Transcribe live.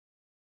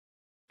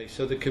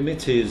So the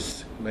committee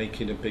is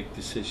making a big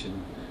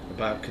decision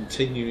about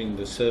continuing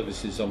the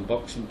services on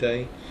Boxing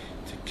Day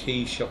to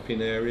key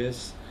shopping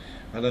areas,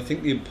 and I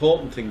think the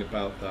important thing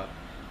about that,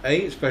 A,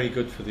 it's very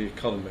good for the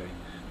economy,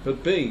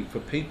 but B, for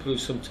people who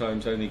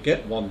sometimes only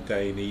get one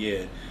day in a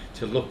year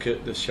to look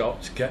at the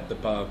shops, get the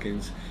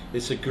bargains,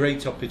 it's a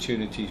great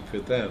opportunity for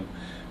them.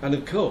 And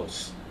of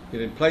course,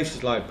 in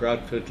places like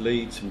Bradford,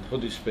 Leeds and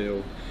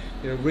Huddersfield,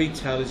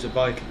 retail is a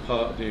vital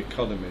part of the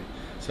economy.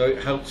 So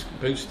it helps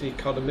boost the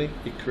economy,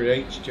 it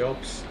creates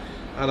jobs,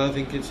 and I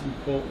think it's an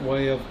important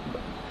way of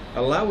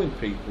allowing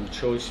people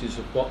choices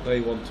of what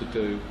they want to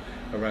do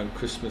around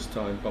Christmas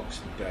time,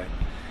 Boxing Day.